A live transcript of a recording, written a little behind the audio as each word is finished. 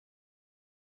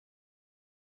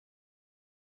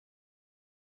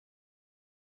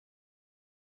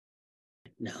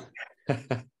No.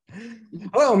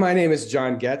 Hello, my name is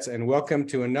John Getz, and welcome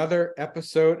to another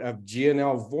episode of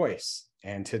GNL Voice.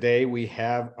 And today we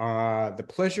have the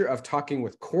pleasure of talking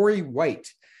with Corey White.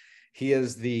 He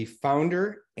is the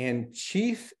founder and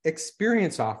chief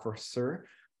experience officer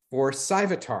for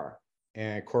Cyvatar.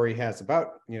 And Corey has about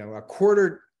a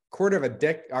quarter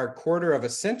of a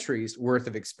century's worth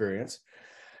of experience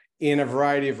in a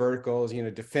variety of verticals,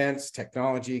 defense,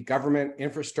 technology, government,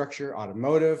 infrastructure,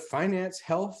 automotive, finance,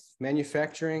 health,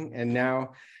 manufacturing, and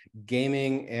now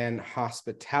gaming and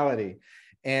hospitality.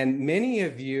 And many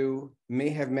of you may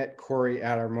have met Corey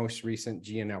at our most recent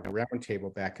GNL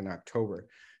Roundtable back in October.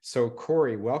 So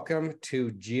Corey, welcome to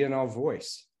GNL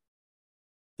Voice.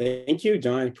 Thank you,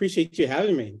 John. Appreciate you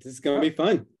having me. This is going to be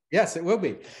fun. Yes, it will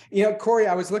be. Corey,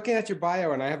 I was looking at your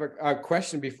bio and I have a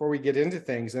question before we get into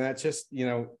things. And that's just,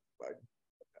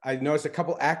 I noticed a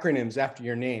couple acronyms after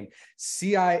your name,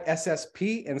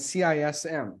 CISSP and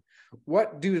CISM.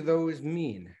 What do those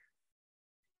mean?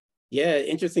 Yeah,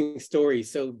 interesting story.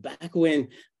 So back when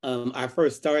I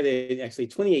first started, actually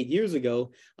 28 years ago,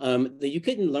 you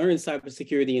couldn't learn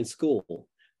cybersecurity in school.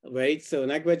 Right. So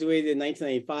when I graduated in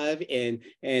 1995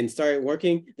 and started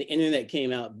working, the internet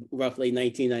came out roughly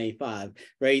 1995.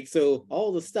 Right. So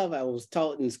all the stuff I was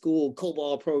taught in school,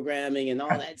 COBOL programming and all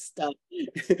that stuff,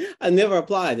 I never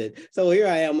applied it. So here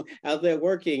I am out there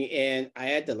working and I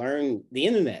had to learn the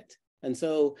internet. And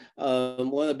so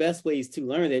one of the best ways to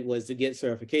learn it was to get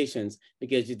certifications,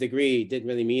 because your degree didn't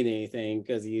really mean anything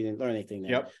because you didn't learn anything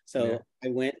there. Yep. So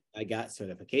yeah. I got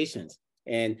certifications.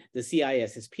 And the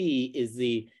CISSP is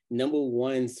the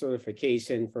 #1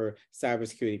 certification for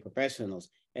cybersecurity professionals.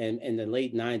 And in the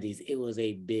late 90s, it was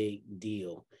a big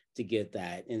deal to get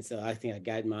that. And so I think I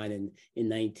got mine in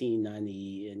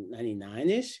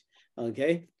 1999-ish.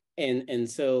 Okay. And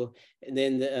so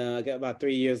then I got about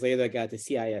 3 years later, I got the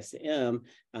CISM,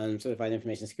 Certified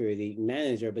Information Security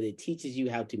Manager, but it teaches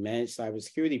you how to manage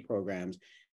cybersecurity programs.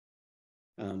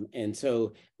 And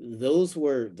so those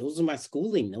are my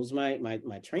schooling, those are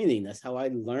my training. That's how I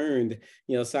learned,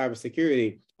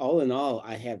 cybersecurity. All in all,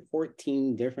 I had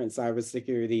 14 different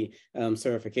cybersecurity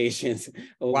certifications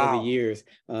over the years.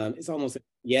 It's almost,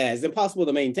 it's impossible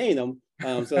to maintain them.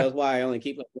 So that's why I only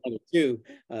keep like 1 or 2.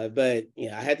 But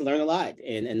I had to learn a lot,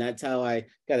 and that's how I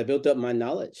got to build up my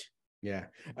knowledge. Yeah,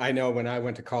 I know when I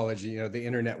went to college, the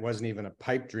internet wasn't even a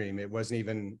pipe dream. It wasn't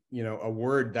even, a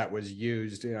word that was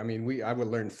used. I mean, I would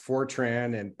learn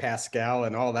Fortran and Pascal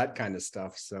and all that kind of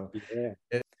stuff. So,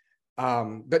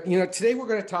 but today we're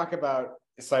going to talk about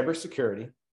cybersecurity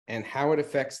and how it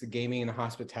affects the gaming and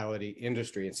hospitality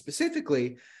industry. And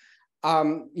specifically,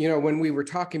 when we were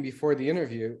talking before the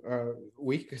interview a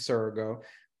week or so ago,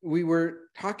 we were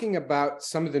talking about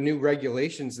some of the new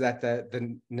regulations that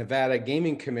the Nevada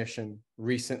Gaming Commission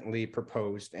recently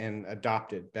proposed and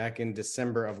adopted back in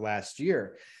December of last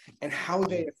year, and how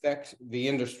they affect the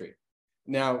industry.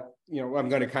 Now, I'm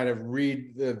going to kind of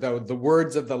read the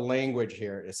words of the language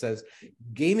here. It says,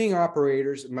 gaming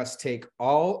operators must take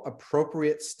all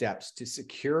appropriate steps to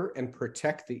secure and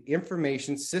protect the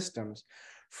information systems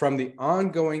from the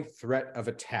ongoing threat of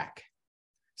attack.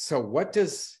 So what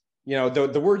does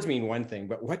the words mean one thing,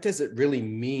 but what does it really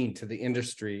mean to the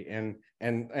industry and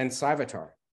Cyvatar?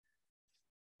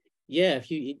 Yeah,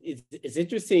 it's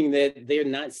interesting that they're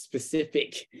not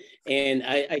specific, and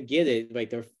I get it. Like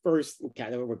their first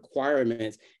kind of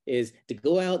requirements is to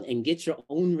go out and get your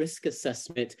own risk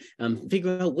assessment,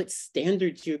 figure out what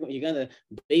standards you're going to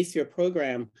base your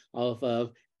program off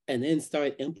of, and then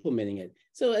start implementing it.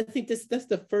 So I think that's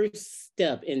the first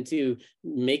step into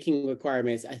making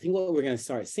requirements. I think what we're going to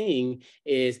start seeing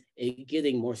is it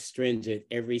getting more stringent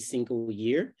every single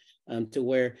year, to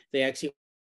where they actually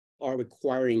are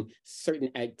requiring certain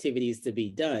activities to be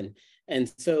done. And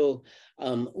so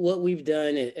what we've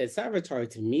done at Cyvatar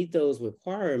to meet those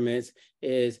requirements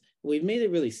is we've made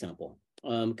it really simple,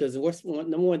 because the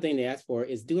number one thing they ask for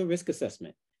is do a risk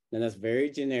assessment. Now that's very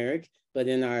generic, but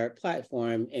in our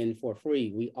platform and for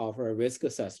free, we offer a risk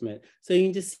assessment so you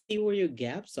can just see where your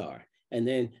gaps are. And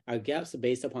then our gaps are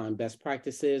based upon best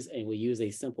practices, and we use a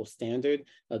simple standard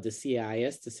of the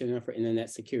CIS, the Center for Internet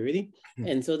Security.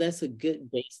 And so that's a good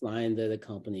baseline that a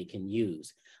company can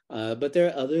use. But there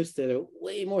are others that are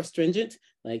way more stringent,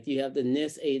 like you have the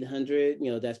NIST 800,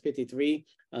 that's 53.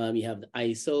 You have the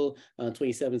ISO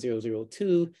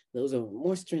 27002. Those are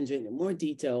more stringent and more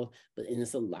detailed, but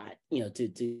it's a lot,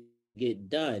 to get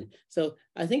done. So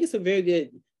I think it's a very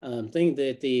good thing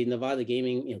that the Nevada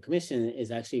Gaming Commission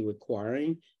is actually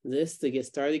requiring this to get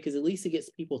started, because at least it gets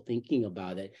people thinking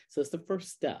about it. So it's the first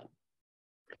step.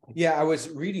 Yeah, I was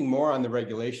reading more on the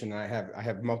regulation. I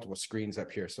have multiple screens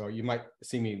up here, so you might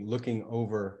see me looking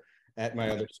over at my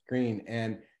other screen,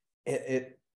 and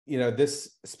it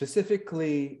this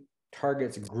specifically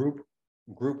targets group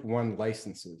one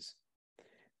licenses.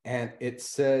 And it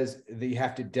says that you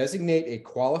have to designate a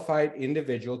qualified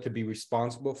individual to be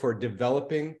responsible for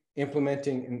developing,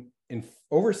 implementing, and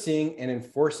overseeing and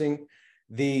enforcing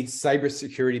the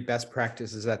cybersecurity best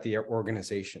practices at the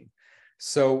organization.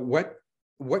 So what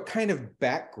kind of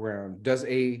background does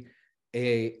a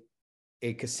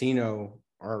casino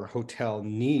or hotel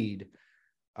need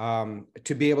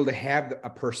to be able to have a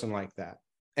person like that?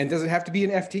 And does it have to be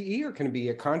an FTE, or can it be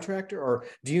a contractor? Or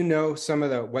do you know some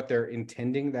of what they're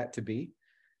intending that to be?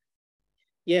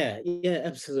 Yeah, yeah,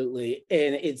 absolutely.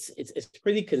 And it's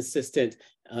pretty consistent.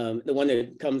 The one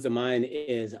that comes to mind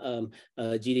is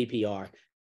GDPR.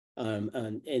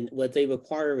 And what they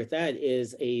require with that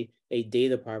is a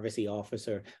data privacy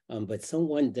officer, but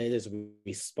someone that is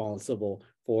responsible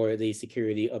for the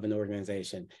security of an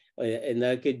organization. And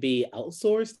that could be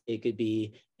outsourced, it could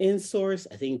be insourced.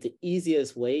 I think the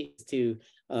easiest way is to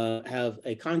have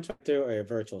a contractor or a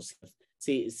virtual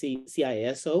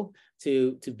CISO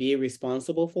to be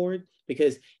responsible for it.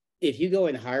 Because if you go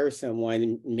and hire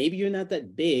someone, maybe you're not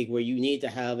that big where you need to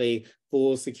have a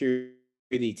full security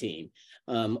team,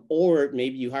 or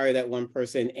maybe you hire that one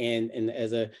person and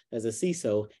as a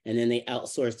CISO, and then they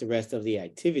outsource the rest of the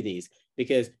activities.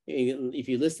 Because if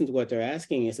you listen to what they're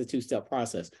asking, it's a two-step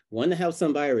process. One, to have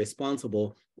somebody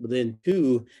responsible, but then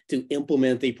two, to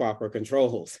implement the proper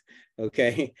controls.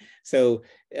 Okay, so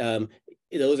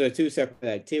those are two separate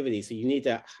activities. So you need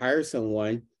to hire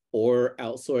someone or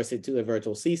outsource it to a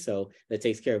virtual CISO that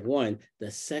takes care of one. The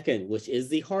second, which is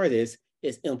the hardest,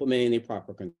 is implementing the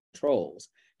proper controls.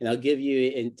 And I'll give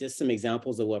you just some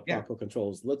examples of what proper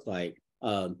controls look like.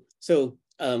 What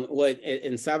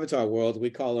in Savitar world,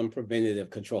 we call them preventative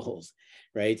controls,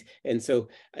 right? And so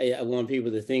I want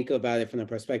people to think about it from the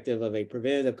perspective of a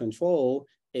preventative control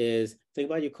is, think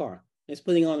about your car. It's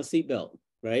putting on a seatbelt,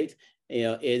 right?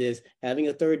 It is having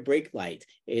a third brake light.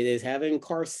 It is having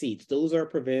car seats. Those are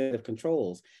preventative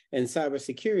controls. And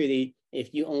cybersecurity,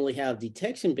 if you only have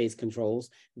detection-based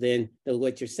controls, then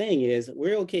what you're saying is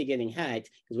we're okay getting hacked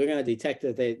because we're going to detect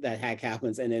that hack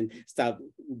happens and then stop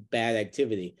bad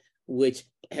activity, which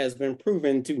has been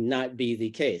proven to not be the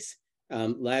case.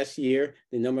 Last year,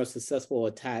 the number of successful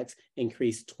attacks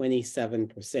increased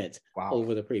 27%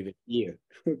 over the previous year.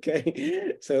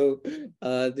 Okay, so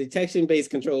detection-based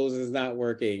controls is not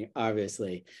working,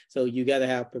 obviously. So you got to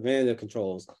have preventative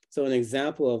controls. So an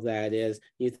example of that is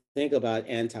you think about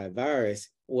antivirus.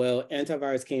 Well,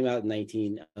 antivirus came out in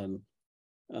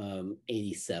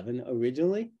 1987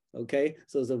 originally. Okay,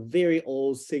 so it's a very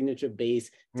old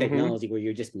signature-based technology where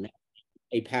you're just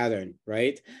a pattern,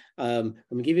 right? I'm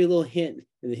gonna give you a little hint,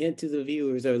 and the hint to the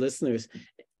viewers or listeners: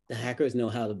 the hackers know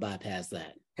how to bypass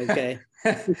that. Okay.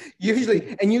 usually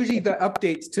the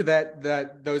updates to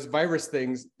those virus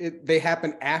things, they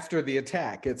happen after the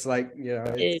attack. It's like,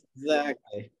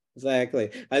 exactly.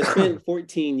 I spent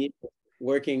 14 years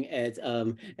working at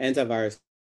antivirus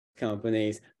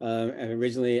companies.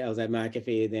 Originally, I was at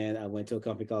McAfee, then I went to a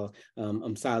company called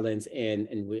Cylance, and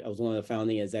I was one of the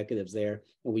founding executives there.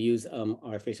 And we use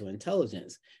artificial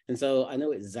intelligence. And so I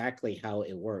know exactly how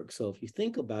it works. So if you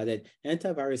think about it,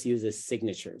 antivirus uses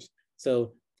signatures.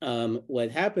 So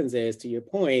what happens is, to your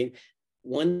point,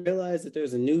 one realizes that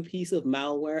there's a new piece of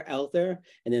malware out there,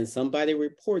 and then somebody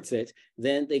reports it,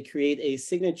 then they create a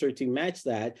signature to match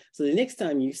that. So the next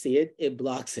time you see it, it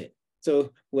blocks it.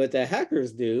 So what the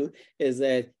hackers do is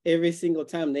that every single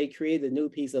time they create a new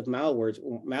piece of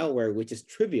malware, which is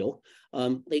trivial,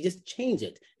 they just change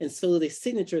it. And so the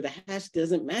signature, the hash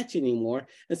doesn't match anymore.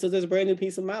 And so there's a brand new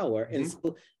piece of malware. And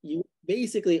so you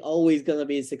basically always going to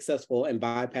be successful and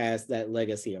bypass that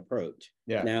legacy approach.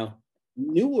 Yeah. Now,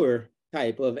 newer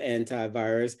type of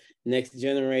antivirus, next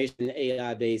generation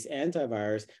AI-based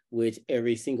antivirus, which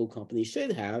every single company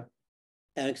should have,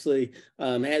 actually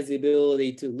has the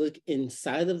ability to look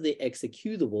inside of the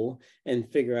executable and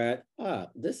figure out,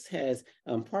 this has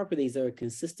properties that are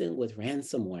consistent with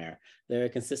ransomware, that are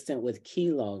consistent with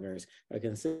keyloggers, are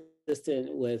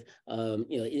consistent with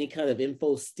any kind of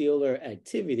info stealer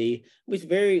activity, which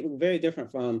very, very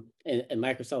different from a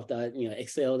Microsoft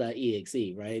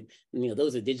Excel.exe, right?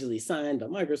 Those are digitally signed by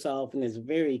Microsoft, and there's a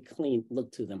very clean look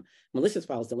to them. Malicious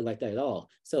files don't look like that at all.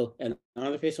 So an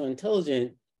artificial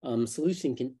intelligence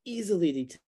solution can easily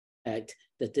detect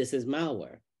that this is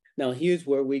malware. Now, here's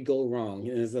where we go wrong.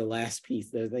 And this is the last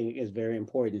piece that I think is very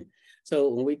important. So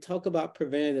when we talk about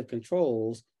preventative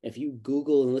controls, if you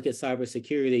Google and look at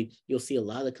cybersecurity, you'll see a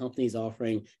lot of companies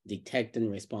offering detect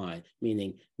and respond,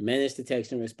 meaning managed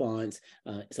detection and response,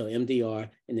 so MDR,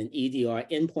 and then EDR,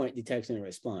 endpoint detection and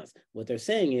response. What they're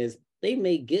saying is they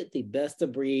may get the best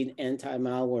of breed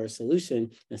anti-malware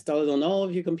solution installed on all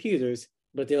of your computers,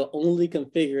 but they'll only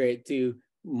configure it to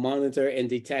monitor and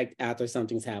detect after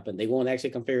something's happened. They won't actually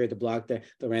configure it to block the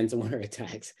ransomware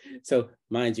attacks. So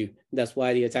mind you, that's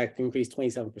why the attack increased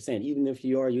 27%. Even if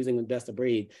you are using the best of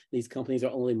breed, these companies are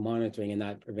only monitoring and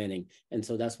not preventing. And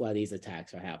so that's why these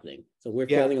attacks are happening. So we're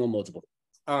failing on multiple.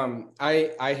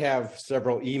 I have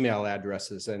several email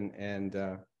addresses, and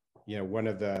one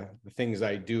of the things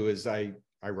I do is I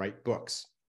write books.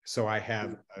 So I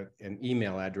have an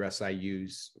email address I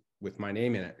use with my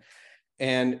name in it.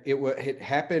 And it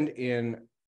happened in,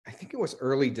 I think it was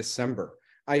early December.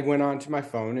 I went onto my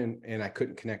phone and I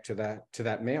couldn't connect to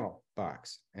that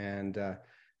mailbox. And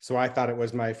so I thought it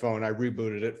was my phone. I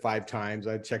rebooted it 5 times.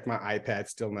 I checked my iPad,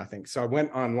 still nothing. So I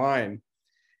went online,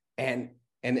 and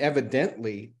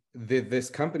evidently this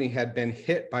company had been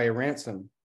hit by a ransomware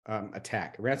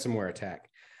attack.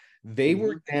 They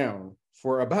were down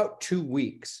for about 2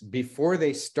 weeks before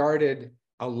they started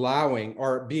allowing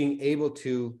or being able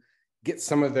to get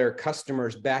some of their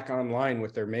customers back online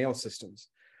with their mail systems.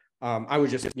 I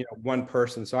was just, one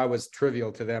person, so I was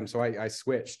trivial to them. So I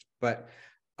switched, but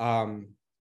like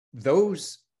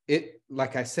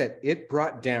I said, it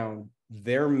brought down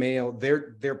their mail,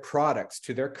 their products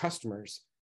to their customers,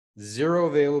 zero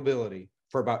availability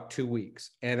for about 2 weeks.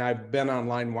 And I've been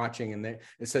online watching, and it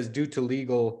says due to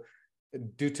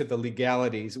the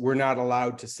legalities, we're not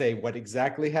allowed to say what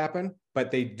exactly happened, but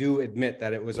they do admit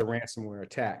that it was a ransomware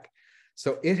attack.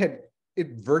 So it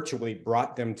virtually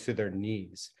brought them to their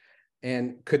knees.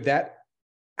 And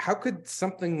how could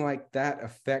something like that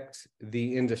affect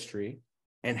the industry,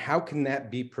 and how can that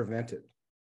be prevented,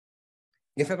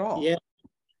 if at all?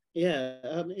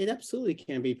 It absolutely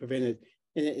can be prevented,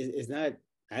 and it's not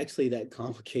actually that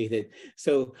complicated.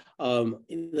 So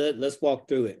let's walk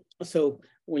through it. So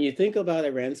when you think about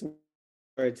a ransomware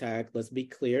attack, let's be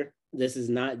clear. This is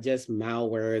not just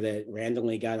malware that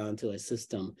randomly got onto a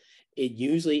system. It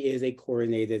usually is a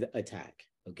coordinated attack.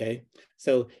 Okay.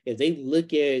 So if they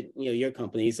look at, your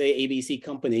company, say ABC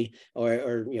company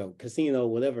or casino,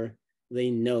 whatever, they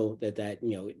know that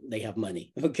they have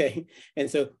money. Okay. And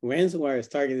so ransomware is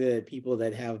targeted at people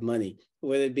that have money,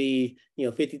 whether it be,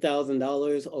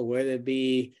 $50,000 or whether it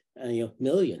be,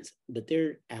 millions, but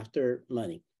they're after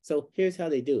money. So here's how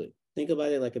they do it. Think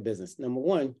about it like a business. Number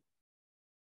one,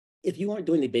 if you aren't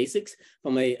doing the basics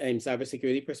from a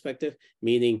cybersecurity perspective,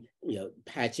 meaning,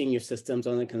 patching your systems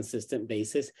on a consistent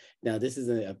basis. Now, this is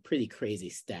a pretty crazy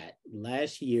stat.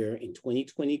 Last year in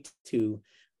 2022,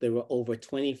 there were over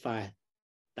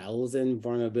 25,000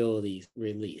 vulnerabilities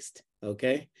released,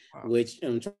 okay? Wow. Which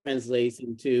translates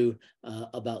into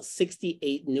about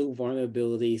 68 new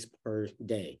vulnerabilities per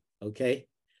day, okay?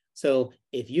 So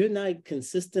if you're not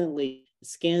consistently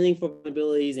scanning for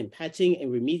vulnerabilities and patching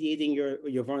and remediating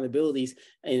your vulnerabilities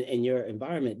in your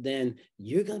environment, then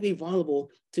you're going to be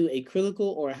vulnerable to a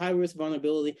critical or high-risk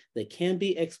vulnerability that can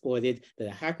be exploited, that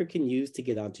a hacker can use to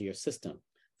get onto your system.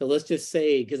 So let's just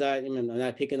say, because I'm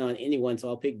not picking on anyone, so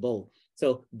I'll pick both.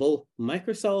 So both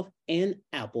Microsoft and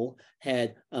Apple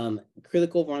had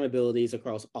critical vulnerabilities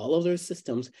across all of their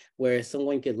systems where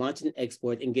someone could launch an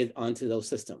exploit and get onto those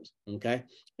systems, okay?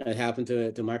 It happened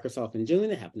to Microsoft in June,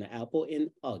 it happened to Apple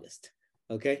in August,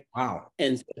 okay? Wow.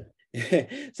 And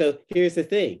so here's the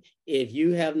thing. If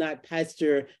you have not patched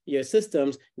your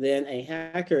systems, then a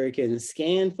hacker can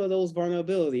scan for those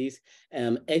vulnerabilities,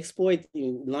 exploit,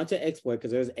 launch an exploit,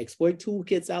 because there's exploit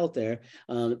toolkits out there.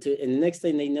 And the next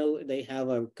thing they know, they have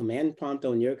a command prompt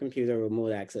on your computer,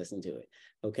 remote access into it.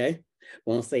 Okay.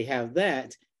 Once they have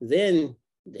that, then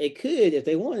they could, if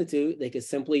they wanted to, they could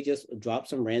simply just drop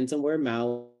some ransomware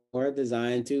malware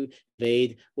designed to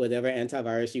evade whatever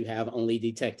antivirus you have only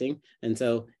detecting. And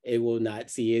so it will not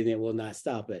see it and it will not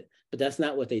stop it. But that's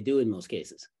not what they do in most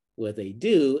cases. What they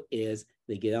do is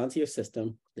they get onto your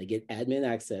system, they get admin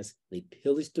access, they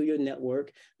pillage through your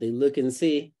network, they look and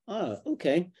see, oh,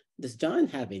 okay, does John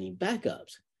have any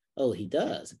backups? Oh, he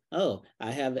does. Oh,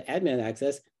 I have admin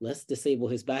access. Let's disable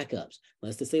his backups.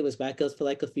 Let's disable his backups for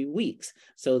like a few weeks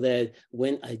so that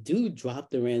when I do drop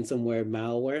the ransomware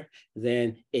malware,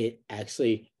 then it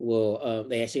actually will,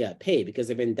 they actually got paid because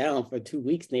they've been down for 2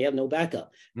 weeks and they have no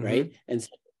backup, right? And so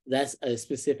that's a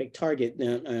specific target,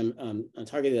 a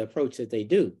targeted approach that they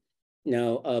do.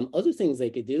 Now, other things they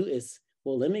could do is,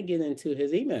 well, let me get into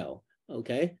his email.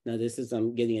 Okay, now this is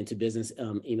I'm getting into business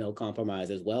email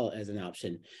compromise as well as an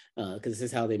option because this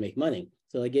is how they make money.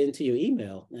 So I get into your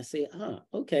email and I say,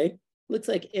 okay, looks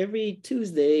like every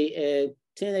Tuesday at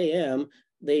 10 a.m.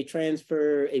 they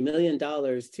transfer $1 million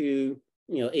to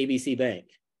ABC Bank.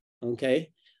 Okay,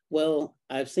 well,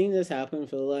 I've seen this happen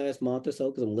for the last month or so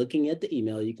because I'm looking at the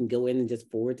email. You can go in and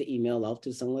just forward the email off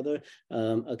to some other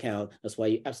account. That's why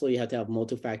you absolutely have to have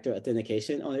multi-factor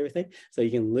authentication on everything. So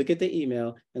you can look at the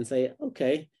email and say,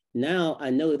 okay, now I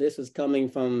know this was coming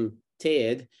from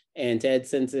Ted, and Ted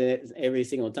sends it every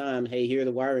single time, hey, here are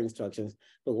the wiring instructions.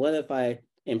 But what if I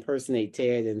impersonate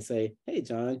Ted and say, hey,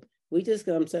 John, we just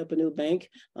set up a new bank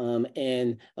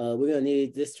and we're going to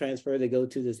need this transfer to go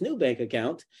to this new bank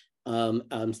account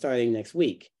starting next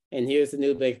week. And here's the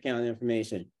new bank account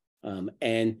information.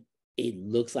 And it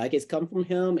looks like it's come from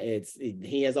him.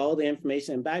 He has all the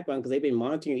information in background because they've been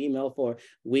monitoring your email for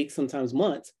weeks, sometimes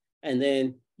months. And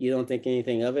then you don't think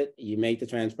anything of it. You make the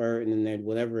transfer, and then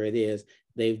whatever it is,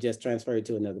 they've just transferred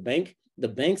to another bank. The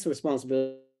bank's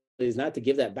responsibility is not to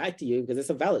give that back to you because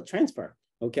it's a valid transfer.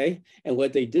 Okay. And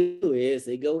what they do is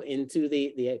they go into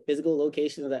the physical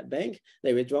location of that bank,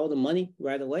 they withdraw the money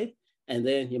right away, and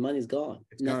then your money's gone.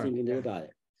 It's nothing you can do about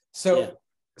it. So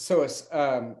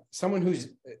someone who's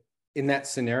in that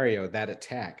scenario, that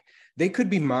attack, they could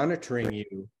be monitoring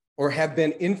you or have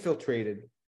been infiltrated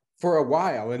for a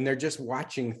while, and they're just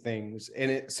watching things.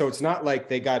 And so it's not like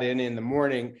they got in the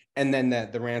morning and then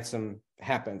the ransom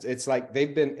happens. It's like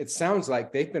it sounds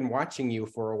like they've been watching you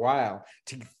for a while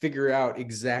to figure out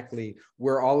exactly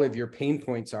where all of your pain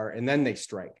points are, and then they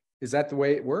strike. Is that the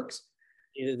way it works?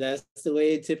 Yeah, that's the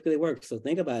way it typically works. So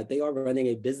think about it. They are running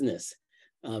a business.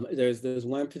 There's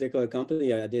one particular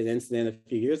company I did an incident a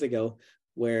few years ago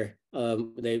where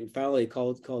they finally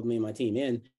called me and my team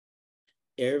in.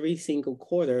 Every single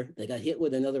quarter, they got hit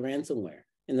with another ransomware.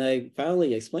 And I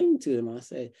finally explained to them, I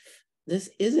said, this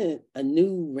isn't a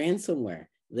new ransomware.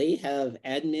 They have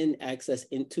admin access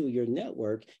into your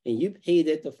network and you paid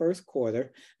it the first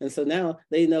quarter. And so now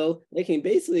they know they can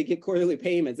basically get quarterly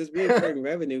payments. It's recurring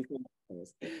revenue,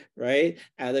 right,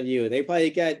 out of you. They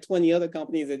probably got 20 other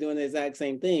companies that are doing the exact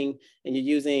same thing, and you're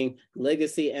using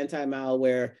legacy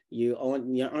anti-malware. You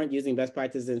aren't using best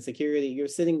practices in security. You're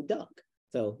sitting duck.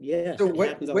 So yeah, so it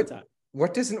happens all the time.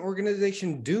 What does an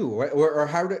organization do, or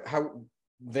how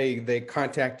they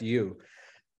contact you?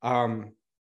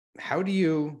 How do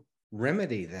you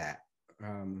remedy that?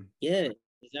 Yeah,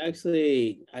 it's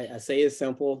actually, I say it's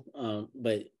simple,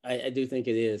 but I do think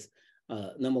it is.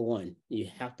 Number one, you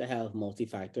have to have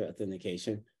multi-factor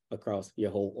authentication across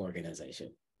your whole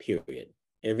organization, period.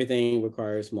 Everything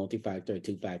requires multi-factor,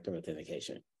 two-factor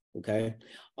authentication, okay?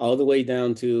 All the way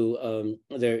down to,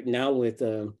 now with,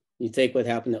 you take what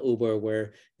happened to Uber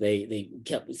where they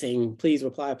kept saying, please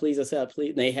reply, please accept,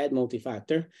 please. And they had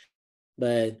multi-factor,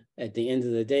 but at the end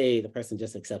of the day, the person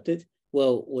just accepted.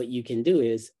 Well, what you can do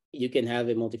is you can have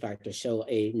a multi-factor show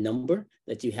a number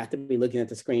that you have to be looking at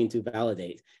the screen to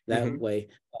validate. That way,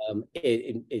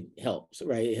 it helps,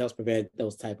 right? It helps prevent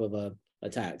those type of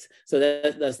attacks. So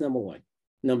that's number one.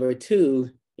 Number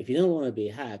two, if you don't want to be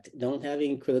hacked, don't have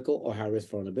any critical or high-risk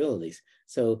vulnerabilities.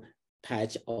 So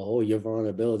patch all your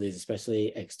vulnerabilities,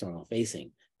 especially external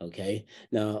facing, okay?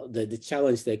 Now, the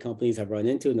challenge that companies have run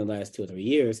into in the last 2 or 3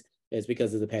 years is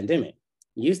because of the pandemic.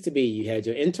 Used to be you had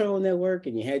your internal network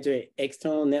and you had your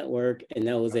external network, and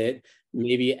that was it.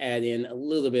 Maybe you add in a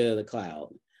little bit of the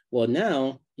cloud. Well,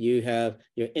 now you have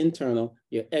your internal,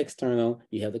 your external,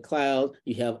 you have the cloud,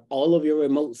 you have all of your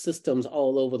remote systems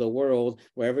all over the world,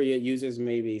 wherever your users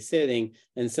may be sitting.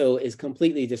 And so it's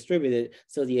completely distributed.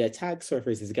 So the attack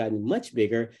surface has gotten much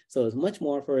bigger. So it's much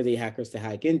more for the hackers to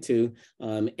hack into.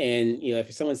 And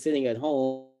if someone's sitting at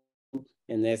home,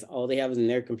 and that's all they have is in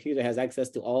their computer has access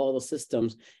to all the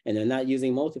systems, and they're not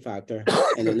using multi-factor,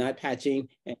 and they're not patching,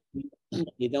 and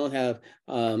you don't have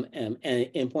an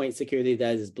endpoint security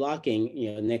that is blocking,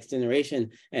 next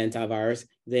generation antivirus,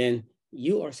 then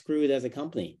you are screwed as a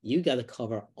company. You got to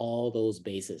cover all those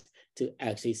bases to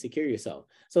actually secure yourself.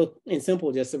 So in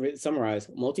simple, just to summarize,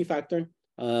 multi-factor,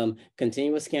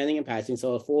 continuous scanning and patching,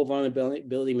 so a full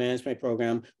vulnerability management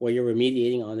program where you're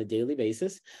remediating on a daily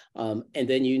basis. And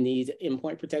then you need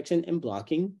endpoint protection and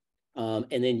blocking. And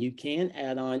then you can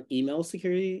add on email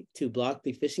security to block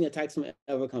the phishing attacks from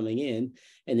ever coming in.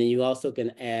 And then you also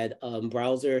can add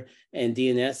browser and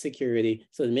DNS security.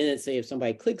 So the minute, say, if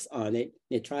somebody clicks on it,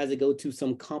 it tries to go to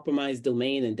some compromised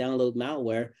domain and download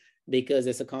malware, because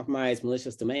it's a compromised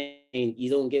malicious domain, you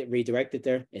don't get redirected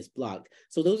there, it's blocked.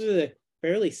 So those are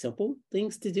fairly simple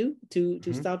things to do to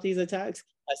Mhm. stop these attacks.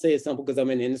 I say it's simple because I'm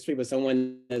in the industry, but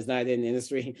someone that's not in the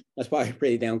industry, that's probably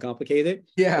pretty damn complicated.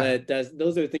 Yeah. But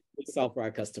those are the things we solve for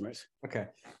our customers. Okay.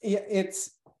 Yeah,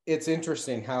 it's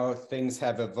interesting how things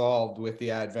have evolved with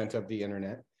the advent of the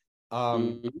internet.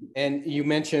 Mhm. And you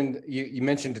mentioned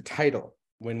a title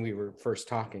when we were first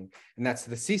talking, and that's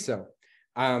the CISO.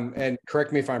 And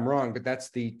correct me if I'm wrong, but that's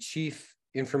the Chief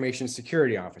Information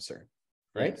Security Officer,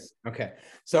 right? Yes. Okay.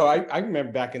 So I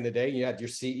remember back in the day, you had your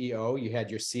CEO, you had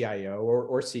your CIO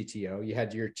or CTO, you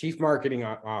had your Chief Marketing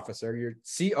Officer, your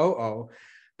COO,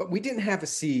 but we didn't have a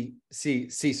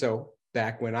CISO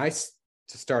back when I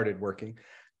started working.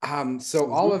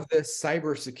 So all Mhm. of this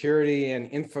cybersecurity and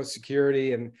info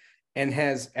security and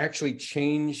has actually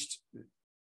changed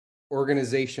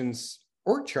organizations'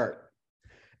 org chart.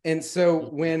 And so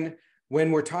when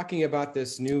we're talking about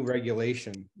this new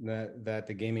regulation that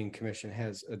the Gaming Commission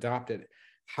has adopted,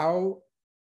 how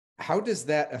does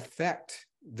that affect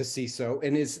the CISO,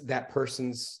 and is that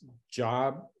person's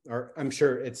job, or I'm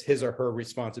sure it's his or her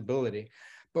responsibility,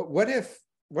 but what if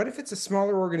it's a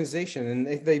smaller organization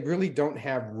and they really don't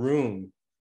have room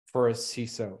for a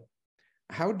CISO?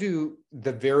 How do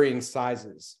the varying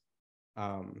sizes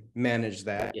manage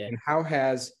that, Yeah. and how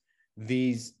has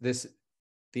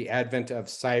the advent of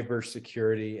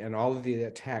cybersecurity and all of the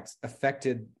attacks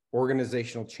affected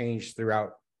organizational change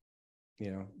throughout,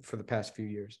 for the past few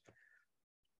years?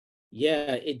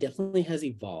 Yeah, it definitely has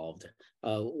evolved.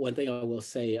 One thing I will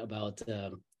say about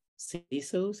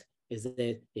CISOs is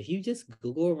that if you just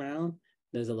Google around,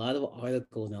 there's a lot of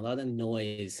articles and a lot of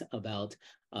noise about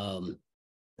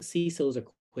CISOs are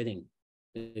quitting,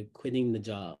 they're quitting the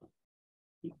job.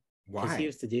 Because Why?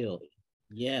 here's the deal.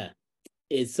 Yeah,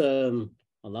 it's a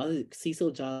lot of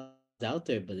CISO jobs out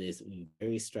there, but it's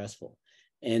very stressful.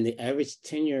 And the average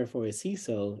tenure for a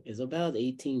CISO is about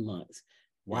 18 months.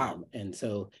 Wow. And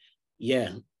so,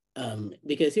 yeah,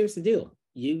 because here's the deal.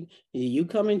 You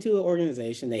come into an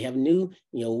organization, they have new,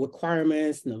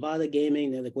 requirements, Nevada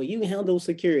Gaming, they're like, well, you handle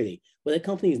security. Well, that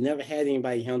company's never had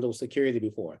anybody handle security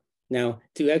before. Now,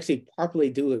 to actually properly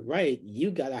do it right,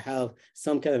 you got to have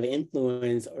some kind of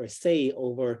influence or say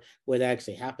over what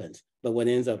actually happens. But what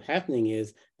ends up happening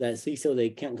is that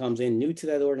CISO comes in new to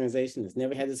that organization, has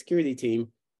never had a security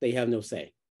team, they have no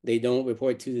say. They don't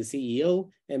report to the CEO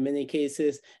in many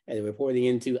cases, and they're reporting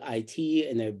into IT,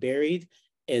 and they're buried.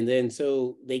 And then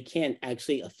so they can't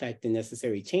actually affect the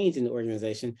necessary change in the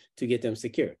organization to get them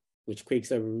secure, which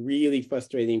creates a really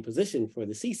frustrating position for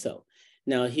the CISO.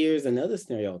 Now, here's another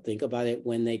scenario. Think about it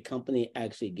when a company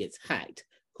actually gets hacked.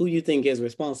 Who you think is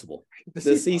responsible? The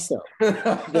The CISO.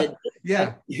 CISO. That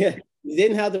Yeah. yeah, he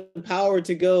didn't have the power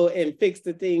to go and fix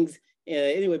the things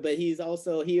anyway, but he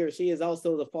or she is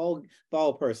also the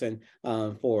fall person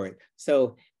for it.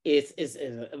 So it's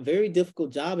a very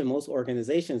difficult job in most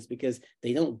organizations because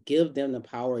they don't give them the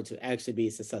power to actually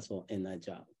be successful in that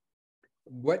job.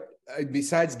 What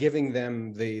besides giving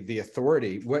them the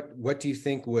authority, what do you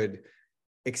think would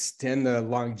extend the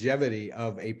longevity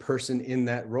of a person in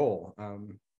that role?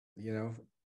 You know,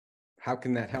 how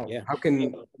can that help? Yeah. How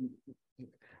can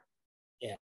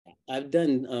Yeah, I've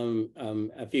done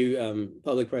a few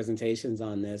public presentations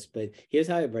on this, but here's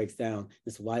how it breaks down.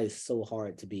 It's why it's so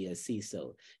hard to be a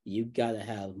CISO. You got to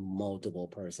have multiple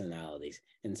personalities.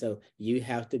 And so you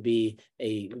have to be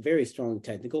a very strong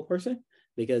technical person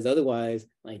because otherwise,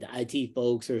 like the IT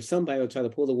folks or somebody will try to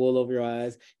pull the wool over your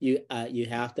eyes. You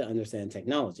have to understand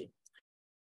technology.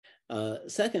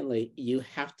 Secondly, you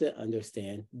have to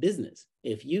understand business.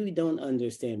 If you don't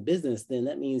understand business, then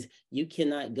that means you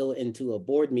cannot go into a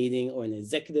board meeting or an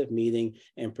executive meeting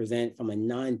and present from a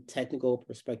non-technical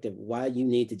perspective why you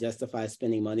need to justify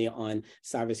spending money on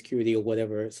cybersecurity or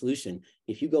whatever solution.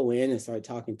 If you go in and start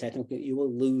talking technical, you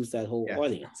will lose that whole yeah.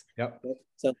 audience. Yep.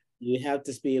 So you have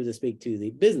to be able to speak to the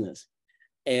business.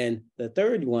 And the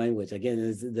third one, which again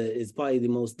is probably the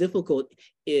most difficult,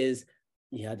 is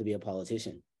you have to be a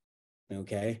politician.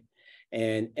 Okay.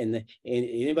 And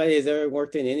anybody has ever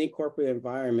worked in any corporate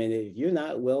environment, if you're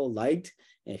not well liked,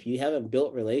 if you haven't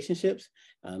built relationships,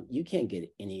 you can't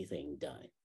get anything done.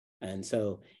 And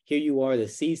so here you are, the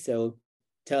CISO,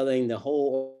 telling the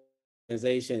whole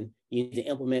organization you need to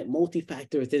implement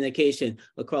multi-factor authentication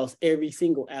across every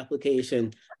single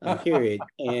application, period.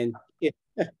 And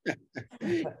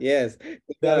yes, they're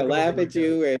That'll gonna go over laugh my at head.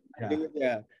 you, and Yeah.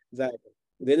 yeah, exactly.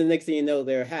 Then the next thing you know,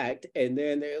 they're hacked, and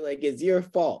then they're like, "It's your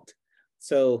fault."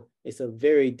 So it's a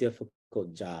very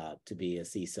difficult job to be a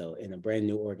CISO in a brand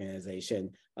new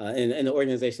organization, in an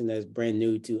organization that's brand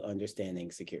new to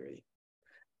understanding security.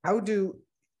 How do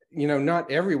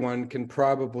not everyone can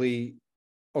probably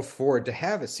afford to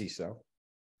have a CISO.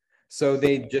 So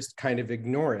they just kind of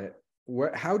ignore it.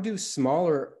 How do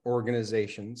smaller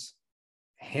organizations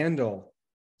handle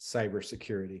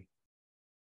cybersecurity?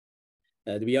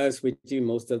 To be honest with you,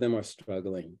 most of them are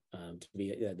struggling.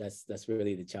 That's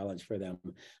really the challenge for them.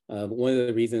 One of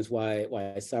the reasons why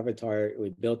Cybertar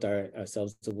we built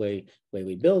ourselves the way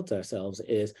we built ourselves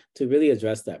is to really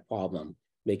address that problem,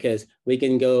 because we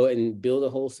can go and build a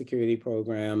whole security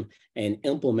program and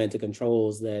implement the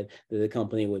controls that the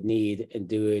company would need and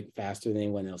do it faster than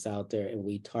anyone else out there. And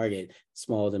we target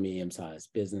small to medium-sized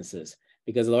businesses,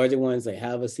 because larger ones, they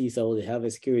have a CISO, they have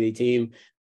a security team.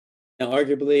 Now,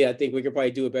 arguably, I think we could probably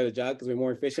do a better job because we're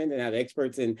more efficient and have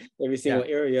experts in every single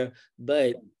area.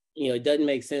 But it doesn't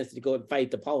make sense to go and fight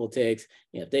the politics.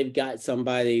 If they've got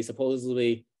somebody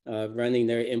supposedly running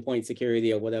their endpoint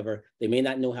security or whatever, they may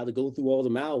not know how to go through all the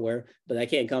malware, but I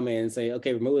can't come in and say,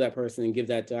 okay, remove that person and give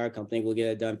that to our company. We'll get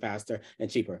it done faster and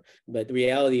cheaper. But the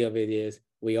reality of it is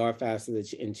we are faster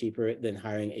and cheaper than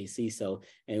hiring a CISO,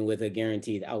 and with a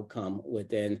guaranteed outcome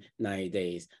within 90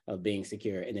 days of being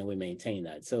secure, and then we maintain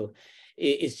that. So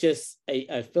it's just,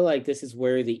 I feel like this is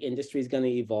where the industry is going to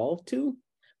evolve to.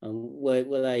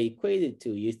 What I equated to,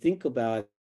 you think about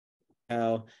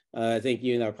how I think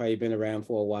you and I have probably been around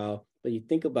for a while, but you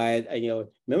think about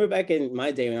it, remember back in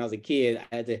my day when I was a kid,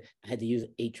 I had to use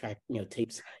 8-track,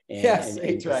 tapes and, yes,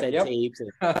 and cassette tapes. And,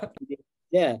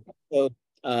 yeah. So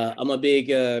I'm a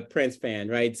big Prince fan,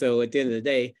 right? So at the end of the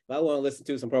day, if I want to listen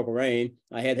to some Purple Rain,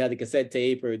 I had to have the cassette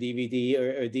tape or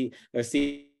DVD or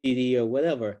CD or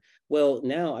whatever. Well,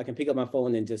 now I can pick up my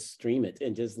phone and just stream it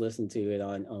and just listen to it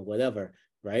on whatever,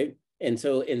 right? And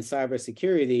so in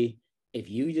cybersecurity, if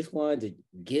you just wanted to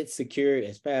get secure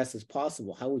as fast as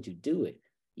possible, how would you do it?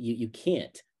 You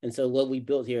can't. And so what we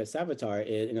built here at Cybertar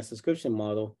is, in a subscription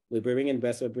model, we bring in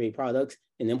best of breed products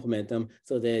and implement them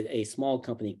so that a small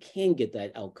company can get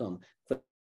that outcome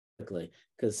quickly.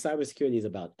 Because cybersecurity is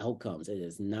about outcomes. It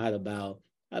is not about,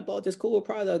 I bought this cool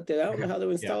product that I don't know how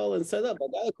to install and set up. I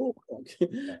got a cool product,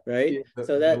 right?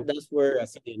 So that's where I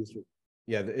see the industry.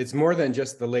 Yeah, it's more than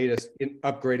just the latest,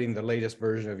 upgrading the latest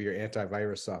version of your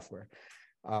antivirus software.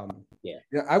 I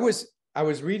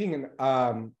was reading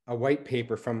a white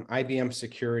paper from IBM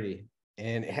Security,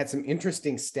 and it had some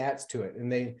interesting stats to it.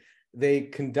 And they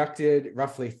conducted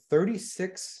roughly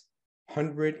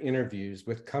 3,600 interviews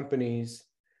with companies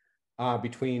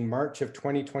between March of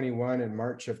 2021 and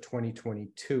March of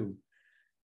 2022.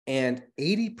 And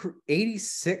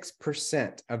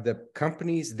 86% of the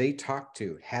companies they talked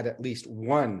to had at least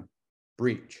one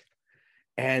breach.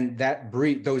 And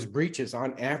those breaches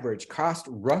on average cost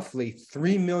roughly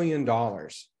 $3 million to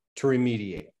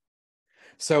remediate.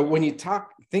 So when you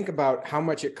think about how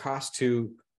much it costs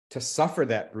to suffer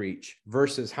that breach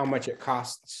versus how much it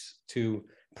costs to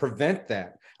prevent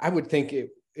that, I would think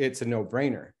it's a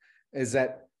no-brainer. Is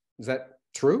that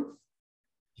true?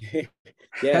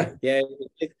 Yeah, it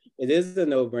is a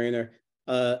no-brainer,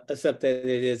 except that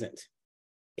it isn't.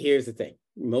 Here's the thing.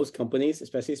 Most companies,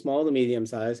 especially small to medium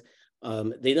size,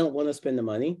 they don't want to spend the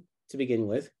money to begin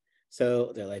with.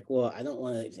 So they're like, well, I don't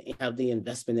want to have the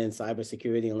investment in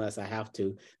cybersecurity unless I have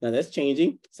to. Now that's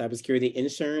changing. Cybersecurity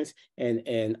insurance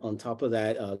and on top of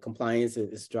that, compliance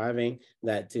is driving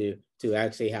that to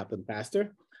actually happen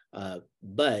faster.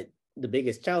 But the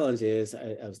biggest challenge is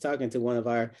I was talking to one of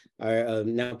our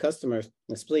now customers,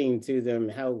 explaining to them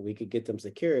how we could get them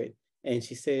secured. And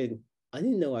she said, I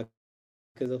didn't know I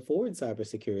could afford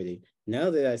cybersecurity. Now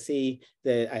that I see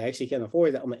that I actually can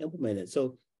afford it, I'm gonna implement it.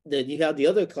 So that you have the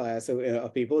other class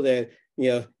of people that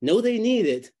know they need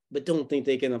it, but don't think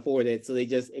they can afford it. So they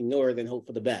just ignore it and hope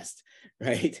for the best,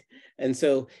 right? And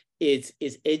so it's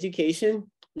education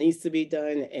needs to be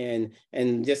done. And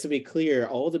just to be clear,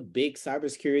 all the big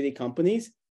cybersecurity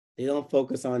companies, they don't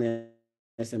focus on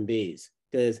SMBs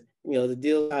because the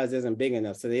deal size isn't big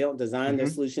enough. So they don't design their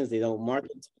solutions, they don't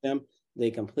market to them, they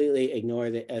completely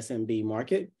ignore the SMB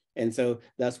market. And so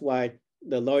that's why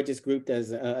the largest group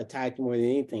that's attacked more than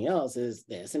anything else is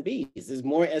the SMBs. There's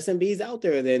more SMBs out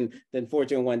there than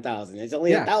Fortune 1000. There's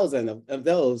only 1,000 of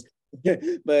those.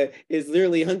 But it's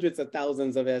literally hundreds of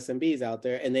thousands of SMBs out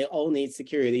there, and they all need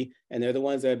security, and they're the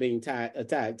ones that are being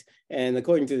attacked. And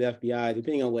according to the FBI,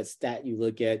 depending on what stat you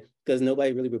look at, because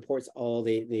nobody really reports all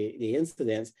the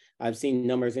incidents, I've seen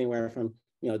numbers anywhere from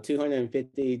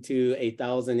 250 to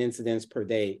 1,000 incidents per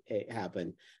day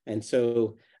happen. And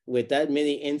so with that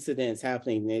many incidents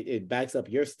happening, it backs up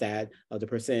your stat of the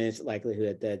percentage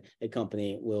likelihood that a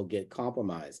company will get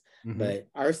compromised. But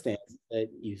our stance is that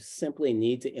you simply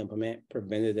need to implement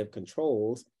preventative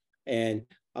controls, and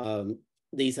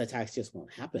these attacks just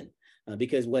won't happen.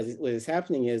 because what is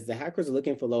happening is the hackers are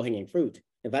looking for low-hanging fruit.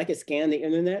 If I could scan the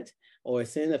internet or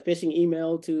send a phishing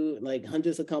email to like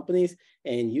hundreds of companies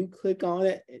and you click on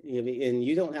it and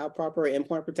you don't have proper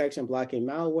endpoint protection blocking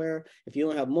malware, if you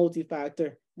don't have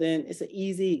multi-factor, then it's an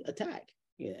easy attack.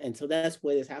 Yeah, and so that's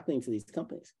what is happening to these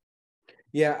companies.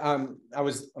 Yeah, I'm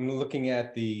looking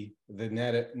at the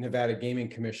Nevada Gaming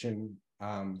Commission,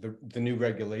 the new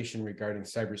regulation regarding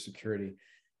cybersecurity,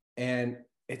 and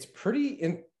it's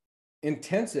pretty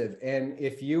intensive. And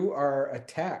if you are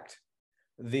attacked,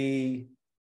 you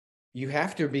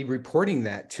have to be reporting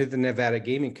that to the Nevada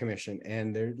Gaming Commission.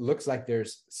 And there looks like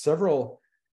there's several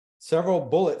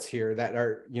bullets here that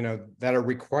are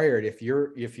required if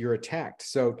you're attacked.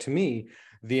 So to me,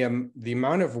 the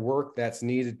amount of work that's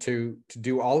needed to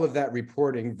do all of that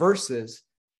reporting versus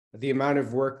the amount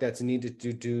of work that's needed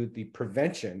to do the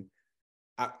prevention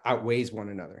outweighs one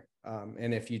another.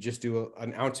 And if you just do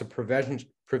an ounce of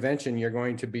prevention, you're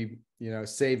going to be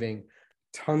saving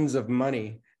tons of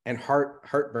money and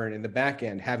heartburn in the back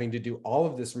end, having to do all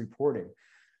of this reporting.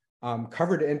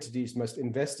 Covered entities must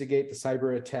investigate the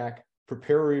cyber attack,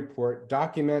 prepare a report,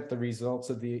 document the results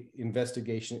of the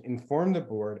investigation, inform the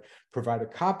board, provide a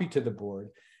copy to the board,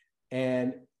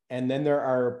 and then there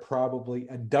are probably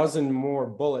a dozen more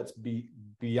bullets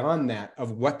beyond that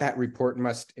of what that report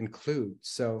must include.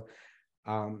 So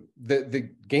the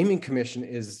Gaming Commission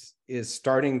is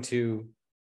starting to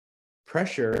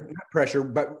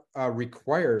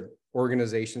require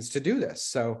organizations to do this.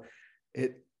 So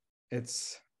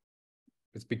it's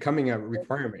becoming a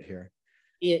requirement here.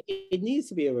 It needs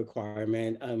to be a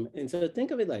requirement. And so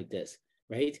think of it like this,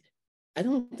 right? I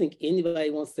don't think anybody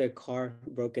wants their car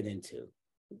broken into.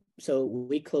 So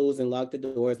we close and lock the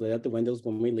doors, let out the windows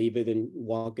when we leave it and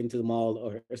walk into the mall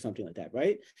or something like that,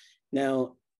 right?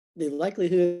 Now, the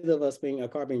likelihood of a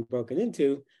car being broken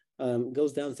into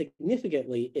goes down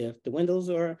significantly if the windows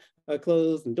are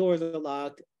closed and doors are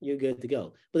locked, you're good to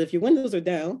go. But if your windows are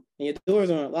down and your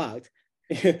doors aren't locked,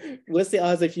 what's the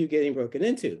odds of you getting broken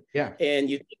into? Yeah. And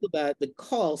you think about the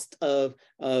cost of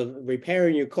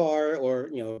repairing your car or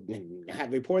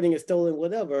reporting it stolen,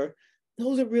 whatever,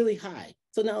 those are really high.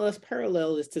 So now let's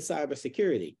parallel this to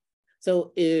cybersecurity.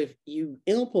 So if you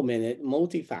implemented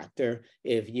multi-factor,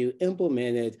 if you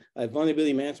implemented a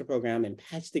vulnerability management program and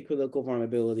patched the critical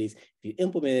vulnerabilities, if you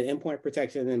implemented endpoint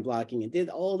protection and blocking and did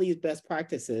all these best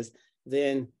practices,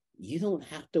 then you don't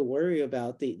have to worry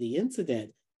about the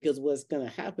incident. Because what's going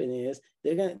to happen is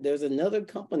there's another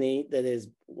company that has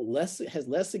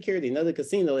less security, another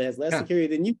casino that has less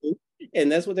security than you do,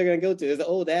 and that's what they're going to go to. There's the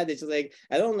old adage, like,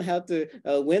 I don't have to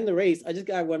win the race. I just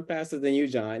got to run faster than you,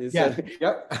 John.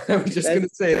 Yep. I was just going to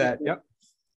say that. Yep.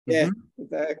 Yeah,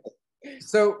 exactly.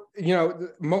 So,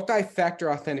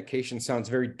 multi-factor authentication sounds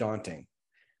very daunting.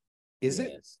 Is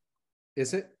it?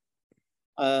 Is it?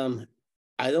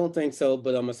 I don't think so,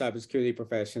 but I'm a cybersecurity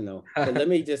professional. So let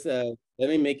me just let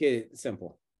me make it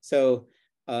simple. So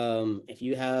if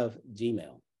you have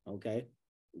Gmail, okay,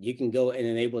 you can go and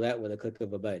enable that with a click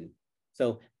of a button.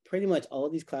 So pretty much all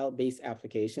of these cloud-based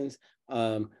applications,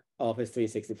 Office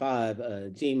 365,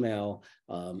 Gmail,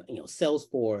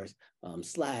 Salesforce,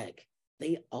 Slack,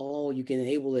 you can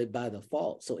enable it by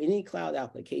default. So any cloud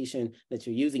application that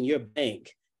you're using, your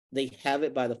bank, they have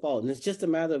it by default. And it's just a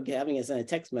matter of having it send a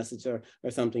text message or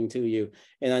something to you.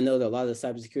 And I know that a lot of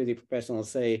cybersecurity professionals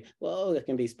say, well, it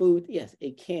can be spoofed. Yes,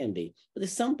 it can be. But if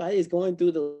somebody is going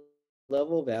through the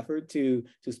level of effort to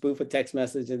spoof a text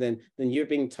message, and then you're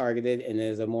being targeted and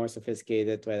there's a more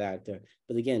sophisticated threat actor.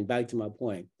 But again, back to my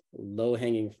point,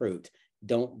 low-hanging fruit.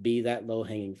 Don't be that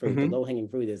low-hanging fruit. The low-hanging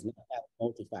fruit is not have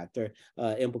multi-factor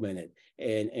implemented.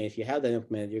 And if you have that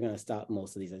implemented, you're going to stop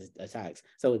most of these attacks.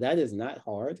 So that is not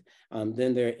hard.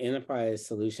 Then there are enterprise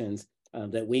solutions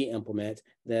that we implement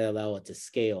that allow it to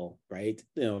scale, right?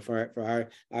 For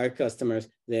our customers,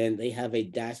 then they have a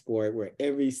dashboard where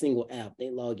every single app, they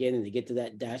log in and they get to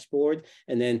that dashboard,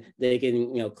 and then they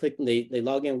can, click, they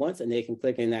log in once and they can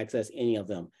click and access any of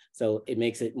them. So it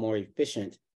makes it more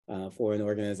efficient for an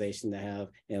organization to have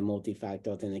a multi-factor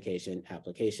authentication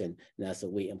application. And that's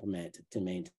what we implement to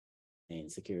maintain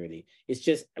security. It's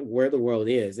just where the world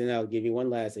is. And I'll give you one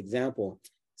last example.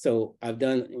 So I've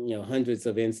done hundreds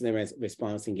of incident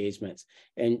response engagements.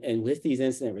 And with these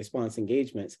incident response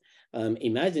engagements,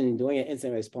 imagine doing an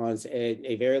incident response at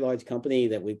a very large company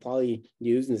that we probably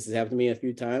use, and this has happened to me a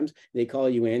few times. They call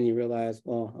you in, you realize,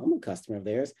 well, I'm a customer of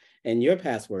theirs, and your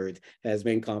password has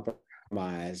been compromised.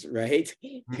 Right?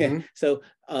 So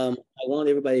I want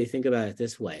everybody to think about it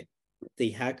this way. The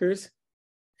hackers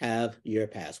have your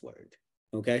password,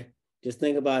 okay? Just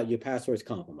think about your password's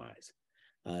compromised.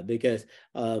 because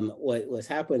what's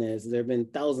happened is there have been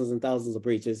thousands and thousands of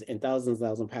breaches and thousands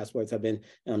of passwords have been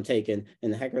taken,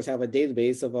 and the hackers have a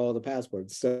database of all the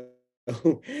passwords. So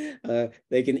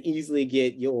they can easily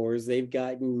get yours. They've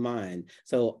gotten mine.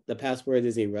 So the password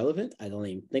is irrelevant. I don't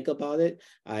even think about it.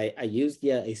 I use,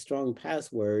 a strong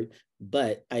password,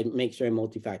 but I make sure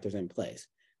multi-factor's in place.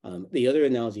 The other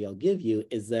analogy I'll give you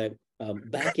is that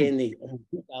back in the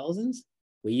 2000s,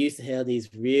 we used to have these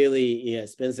really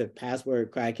expensive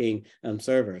password cracking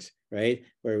servers, right?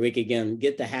 Where we could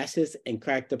get the hashes and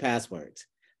crack the passwords,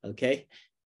 okay?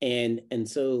 And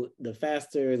so the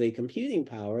faster the computing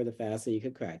power, the faster you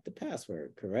could crack the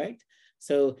password, correct?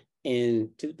 So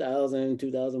in 2000,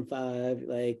 2005,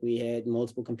 like we had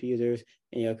multiple computers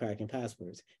and you're cracking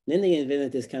passwords. And then they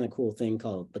invented this kind of cool thing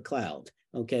called the cloud,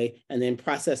 okay? And then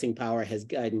processing power has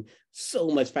gotten so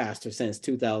much faster since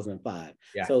 2005.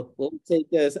 Yeah. So what would take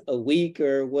us a week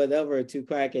or whatever to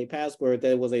crack a password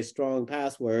that was a strong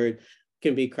password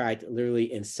can be cracked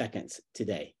literally in seconds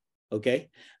today,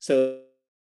 okay? So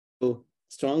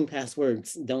strong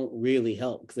passwords don't really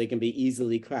help because they can be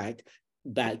easily cracked,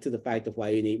 back to the fact of why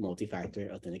you need multi-factor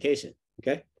authentication,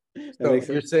 okay? So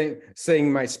you're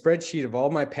saying my spreadsheet of all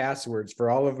my passwords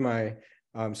for all of my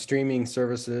streaming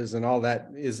services and all that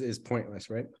is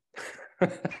pointless, right?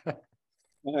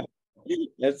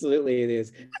 Absolutely, it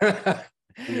is.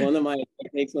 One of my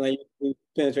techniques when I do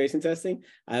penetration testing,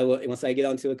 I will, once I get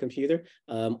onto a computer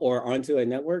or onto a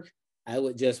network, I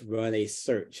would just run a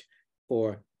search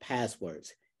for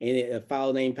passwords, and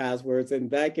file name passwords. And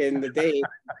back in the day,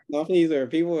 companies or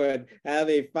people would have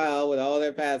a file with all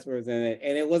their passwords in it,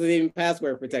 and it wasn't even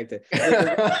password protected.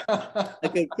 I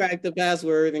could crack the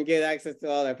password and get access to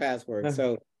all their passwords.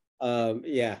 So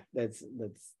yeah, that's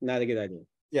not a good idea.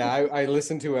 Yeah, I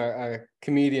listened to a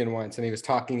comedian once, and he was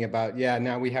talking about,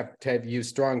 now we have to use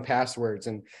strong passwords,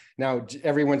 and now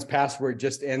everyone's password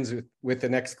just ends with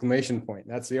an exclamation point.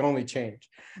 That's the only change.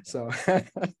 So,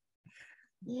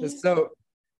 so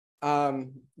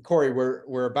Corey,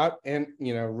 we're about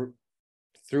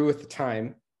through with the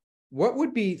time. What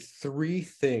would be 3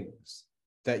 things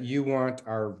that you want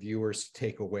our viewers to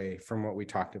take away from what we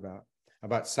talked about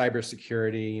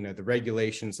cybersecurity, the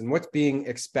regulations, and what's being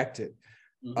expected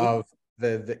of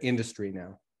the industry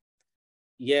now?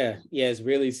 Yeah, it's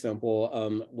really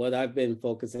simple. What I've been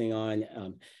focusing on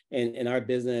in our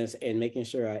business and making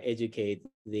sure I educate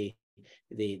the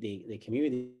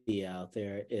community out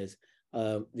there is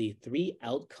the 3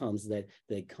 outcomes that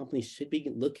the company should be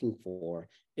looking for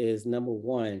is, number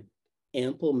 1,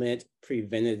 implement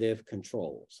preventative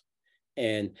controls.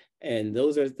 And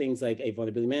those are things like a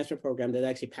vulnerability management program that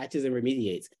actually patches and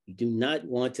remediates. You do not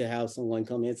want to have someone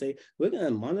come in and say, we're going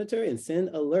to monitor and send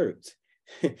alerts.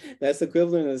 That's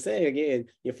equivalent to saying, again,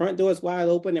 your front door is wide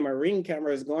open and my Ring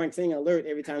camera is going, saying alert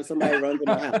every time somebody runs in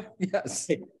my house. Yes.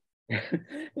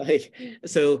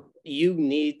 So you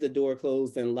need the door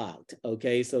closed and locked.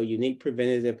 Okay. So you need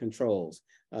preventative controls,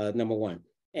 number 1.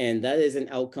 And that is an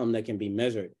outcome that can be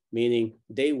measured, meaning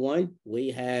day 1,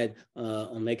 we had,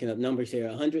 I'm making up numbers here,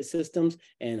 100 systems,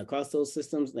 and across those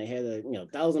systems, they had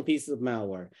 1,000 pieces of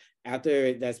malware.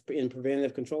 After that's in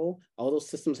preventative control, all those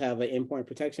systems have an endpoint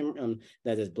protection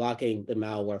that is blocking the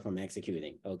malware from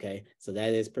executing, okay? So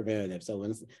that is preventative. So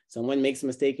when someone makes a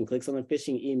mistake and clicks on a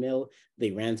phishing email,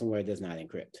 the ransomware does not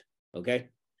encrypt, okay?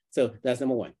 So that's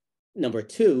number 1. Number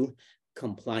 2,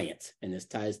 compliance, and this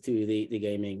ties to the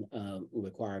gaming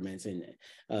requirements and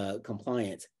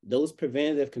compliance. Those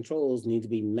preventative controls need to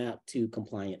be mapped to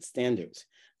compliance standards.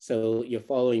 So you're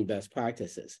following best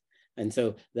practices. And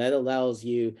so that allows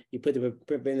you put the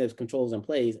preventative controls in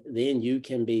place, then you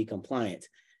can be compliant.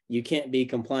 You can't be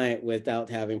compliant without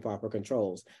having proper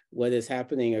controls. What is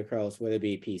happening across, whether it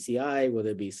be PCI, whether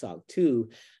it be SOC 2,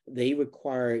 they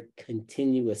require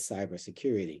continuous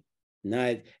cybersecurity.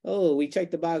 Not, oh, we checked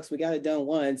the box, we got it done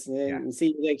once, and then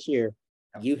see you next year.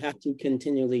 You have to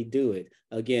continually do it.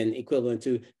 Again, equivalent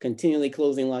to continually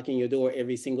closing, locking your door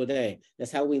every single day.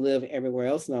 That's how we live everywhere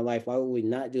else in our life. Why would we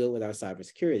not do it with our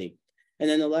cybersecurity? And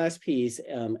then the last piece,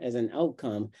 as an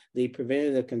outcome, the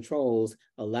preventative controls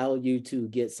allow you to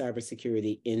get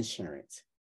cybersecurity insurance.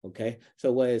 Okay,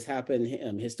 so what has happened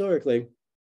historically,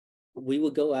 we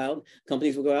would go out,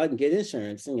 companies would go out and get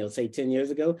insurance, say 10 years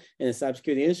ago, and the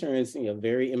cybersecurity insurance,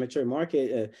 very immature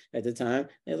market at the time.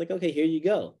 They're like, okay, here you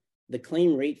go. The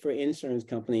claim rate for insurance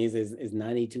companies is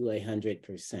 90 to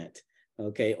 100%,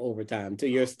 okay, over time, to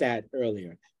your stat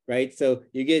earlier, right? So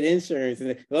you get insurance,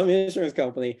 and if I'm an insurance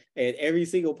company and every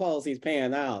single policy is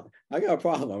paying out, I got a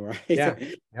problem, right? Yeah.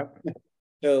 Yep.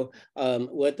 So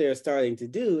what they're starting to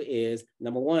do is,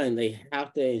 number one, they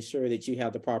have to ensure that you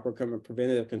have the proper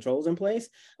preventative controls in place,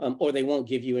 or they won't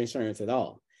give you insurance at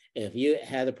all. If you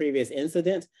had a previous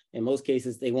incident, in most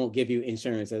cases, they won't give you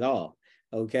insurance at all.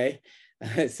 Okay.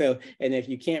 So, and if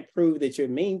you can't prove that you're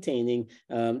maintaining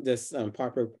this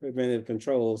proper preventative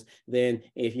controls, then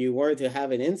if you were to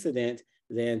have an incident,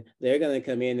 then they're going to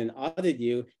come in and audit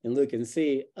you and look and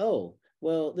see, oh,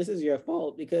 well, this is your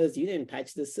fault because you didn't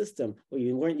patch the system or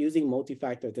you weren't using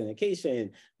multi-factor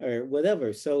authentication or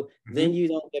whatever. So then you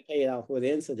don't get paid out for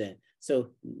the incident.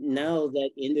 So now that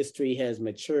industry has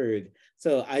matured.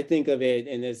 So I think of it,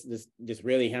 and this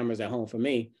really hammers at home for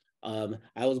me.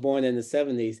 I was born in the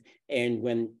 70s, and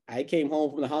when I came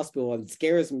home from the hospital and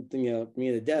scares me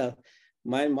to death,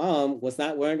 my mom was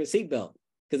not wearing a seatbelt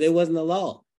because it wasn't a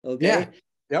law. Okay. Yeah.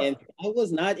 Yep. And I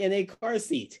was not in a car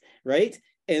seat, right?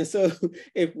 And so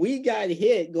if we got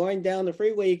hit going down the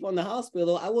freeway from the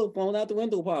hospital, I would have flown out the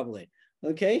window probably.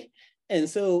 Okay. And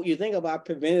so you think about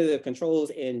preventative controls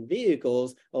in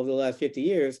vehicles over the last 50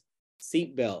 years,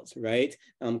 seat belts, right?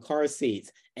 Car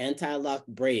seats, anti-lock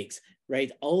brakes,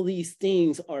 right? All these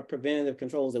things are preventative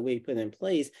controls that we put in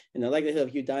place, and the likelihood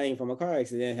of you dying from a car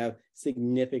accident have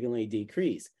significantly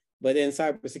decreased. But in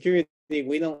cybersecurity,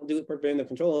 we don't do preventive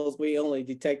controls. We only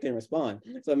detect and respond.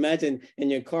 So imagine in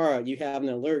your car, you have an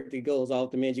alert that goes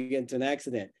off the minute you get into an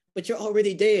accident, but you're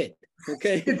already dead.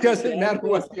 Okay. It doesn't matter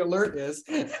what the alert is.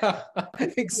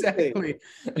 Exactly.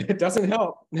 It doesn't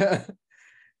help.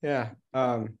 Yeah.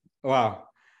 Wow.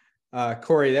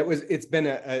 Corey, it's been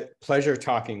a pleasure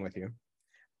talking with you.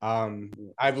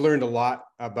 I've learned a lot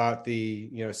about the,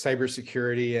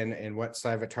 cybersecurity and what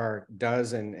Cyvatar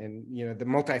does, and the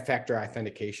multi-factor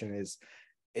authentication is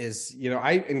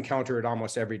I encounter it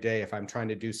almost every day if I'm trying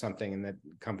to do something and the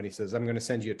company says, I'm going to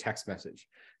send you a text message.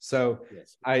 So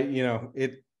yes.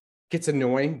 It gets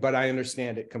annoying, but I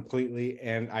understand it completely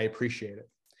and I appreciate it.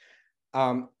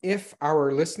 If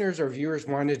our listeners or viewers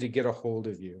wanted to get a hold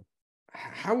of you,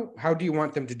 how do you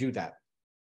want them to do that?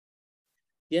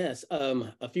 Yes,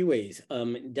 a few ways.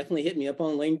 Definitely hit me up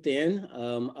on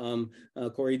LinkedIn,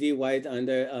 Corey D. White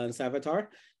under Cyvatar,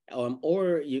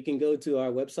 or you can go to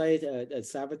our website at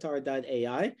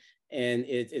cyvatar.ai, and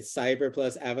it's cyber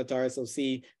plus avatar, so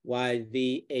CYVATAR.ai.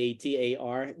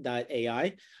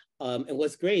 And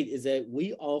what's great is that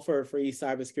we offer free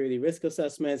cybersecurity risk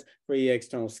assessments, free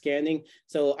external scanning.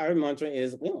 So our mantra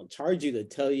is we don't charge you to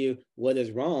tell you what is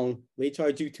wrong. We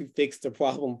charge you to fix the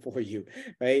problem for you,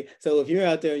 right? So if you're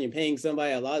out there and you're paying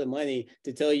somebody a lot of money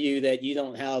to tell you that you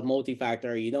don't have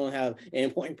multi-factor, or you don't have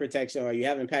endpoint protection, or you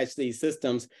haven't patched these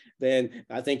systems, then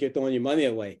I think you're throwing your money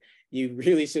away. You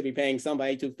really should be paying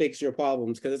somebody to fix your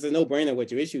problems because it's a no-brainer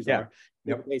what your issues are.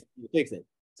 Yep. Fix it.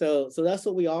 So that's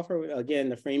what we offer. Again,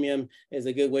 the freemium is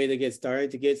a good way to get started,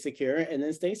 to get secure and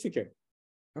then stay secure.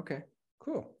 Okay,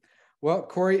 cool. Well,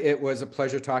 Corey, it was a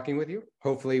pleasure talking with you.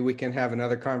 Hopefully we can have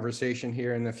another conversation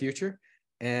here in the future,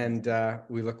 and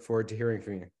we look forward to hearing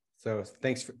from you. So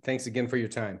thanks again for your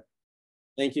time.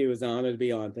 Thank you. It was an honor to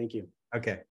be on. Thank you. Okay.